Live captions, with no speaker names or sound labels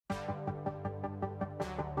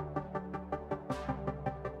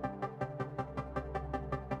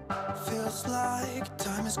Feels like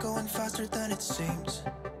time is going faster than it seems.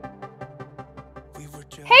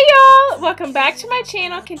 Hey y'all! Welcome back to my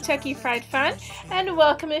channel, Kentucky Fried Fun, and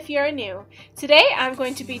welcome if you're new. Today I'm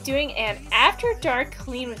going to be doing an after dark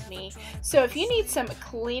clean with me. So if you need some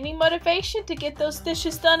cleaning motivation to get those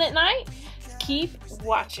dishes done at night, keep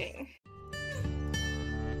watching.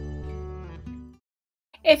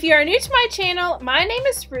 If you are new to my channel, my name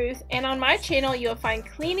is Ruth, and on my channel you'll find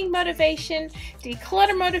cleaning motivation,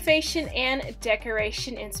 declutter motivation, and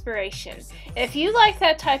decoration inspiration. If you like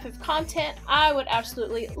that type of content, I would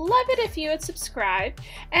absolutely love it if you would subscribe.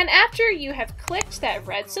 And after you have clicked that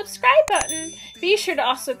red subscribe button, be sure to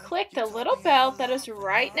also click the little bell that is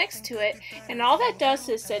right next to it, and all that does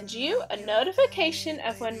is send you a notification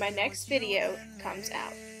of when my next video comes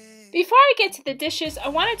out. Before I get to the dishes, I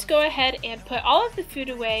wanted to go ahead and put all of the food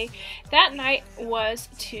away. That night was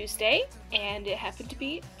Tuesday, and it happened to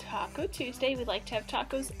be Taco Tuesday. We like to have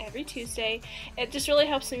tacos every Tuesday. It just really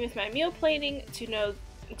helps me with my meal planning to know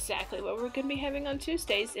exactly what we're going to be having on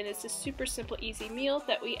Tuesdays, and it's a super simple, easy meal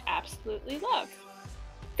that we absolutely love.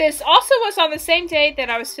 This also was on the same day that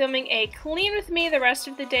I was filming a clean with me the rest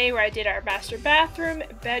of the day, where I did our master bathroom,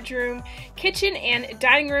 bedroom, kitchen, and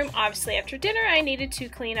dining room. Obviously after dinner I needed to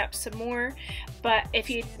clean up some more, but if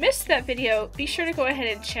you missed that video, be sure to go ahead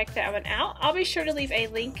and check that one out. I'll be sure to leave a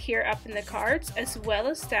link here up in the cards as well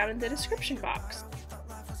as down in the description box.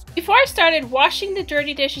 Before I started washing the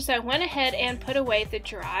dirty dishes, I went ahead and put away the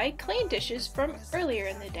dry, clean dishes from earlier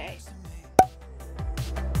in the day.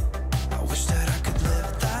 I wish that I could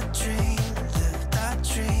live that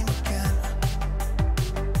dream again.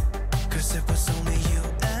 'Cause it was only you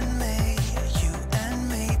and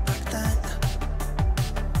me back then.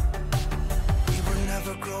 We were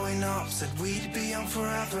never growing up, said we'd be young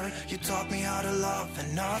forever. You taught me how to love,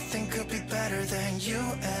 and nothing could be better than you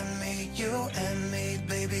and me,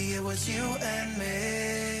 baby, it was you and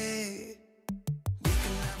me.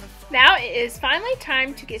 Now it is finally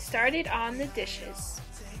time to get started on the dishes.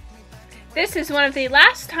 This is one of the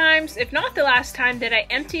last times, if not the last time, that I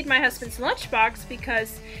emptied my husband's lunchbox,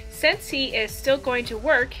 because since he is still going to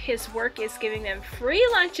work, his work is giving them free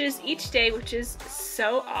lunches each day, which is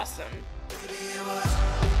so awesome.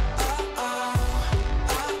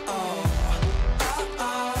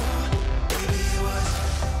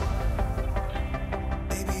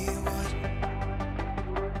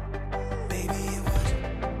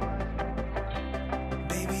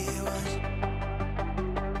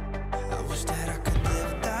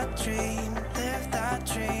 Live that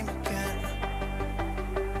dream again.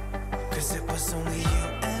 'Cause it was only you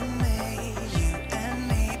and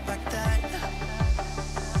me back then.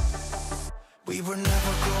 We were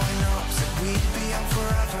never growing up, said we'd be young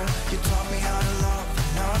forever. You taught me how to love,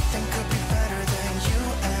 and nothing could be better than you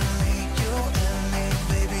and me,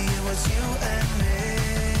 baby, it was you and me.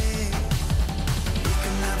 We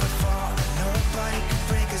could never fall, and nobody could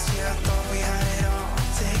break us, yeah, I thought we had it all.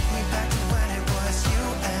 Take me back to when it was you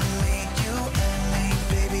and me,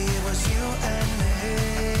 baby, it was you and me.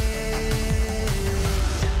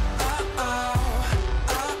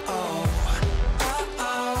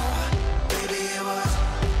 Baby, it was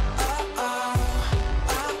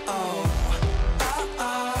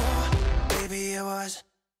baby, it was.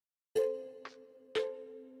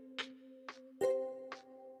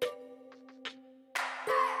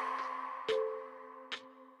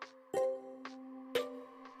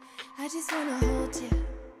 I just wanna hold you.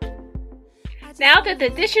 Now that the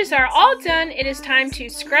dishes are all done, it is time to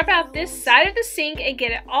scrub out this side of the sink and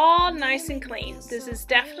get it all nice and clean. This is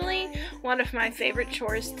definitely one of my favorite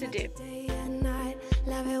chores to do.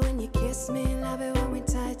 Love it when you kiss me, love it when we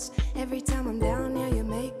touch. Every time I'm down here, you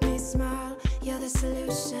make me smile. You're the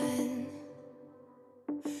solution.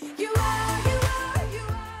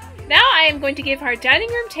 Now I am going to give our dining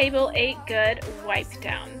room table a good wipe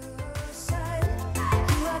down.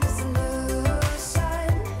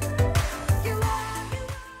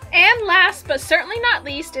 And last but certainly not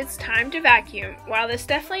least, it's time to vacuum. While this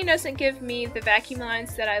definitely doesn't give me the vacuum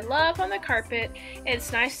lines that I love on the carpet,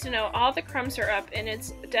 it's nice to know all the crumbs are up, and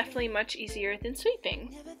it's definitely much easier than sweeping.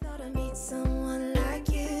 Never thought I'd meet someone like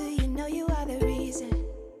you. You know you are the reason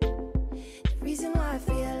why I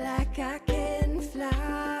feel like I can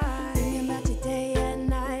fly. Thinking about you day and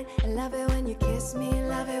night. I love it when you kiss me,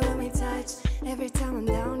 love it when we touch. Every time I'm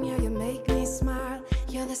down here, you make me smile.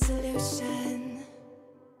 You're the solution.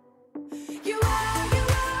 You are the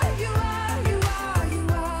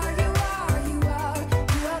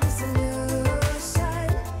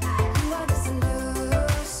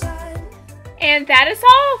solution. And that is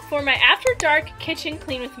all for my After Dark Kitchen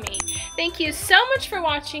Clean with me. Thank you so much for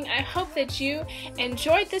watching. I hope that you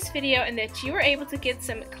enjoyed this video and that you were able to get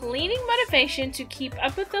some cleaning motivation to keep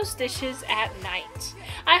up with those dishes at night.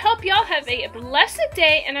 I hope y'all have a blessed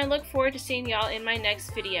day, and I look forward to seeing y'all in my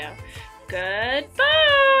next video. Goodbye!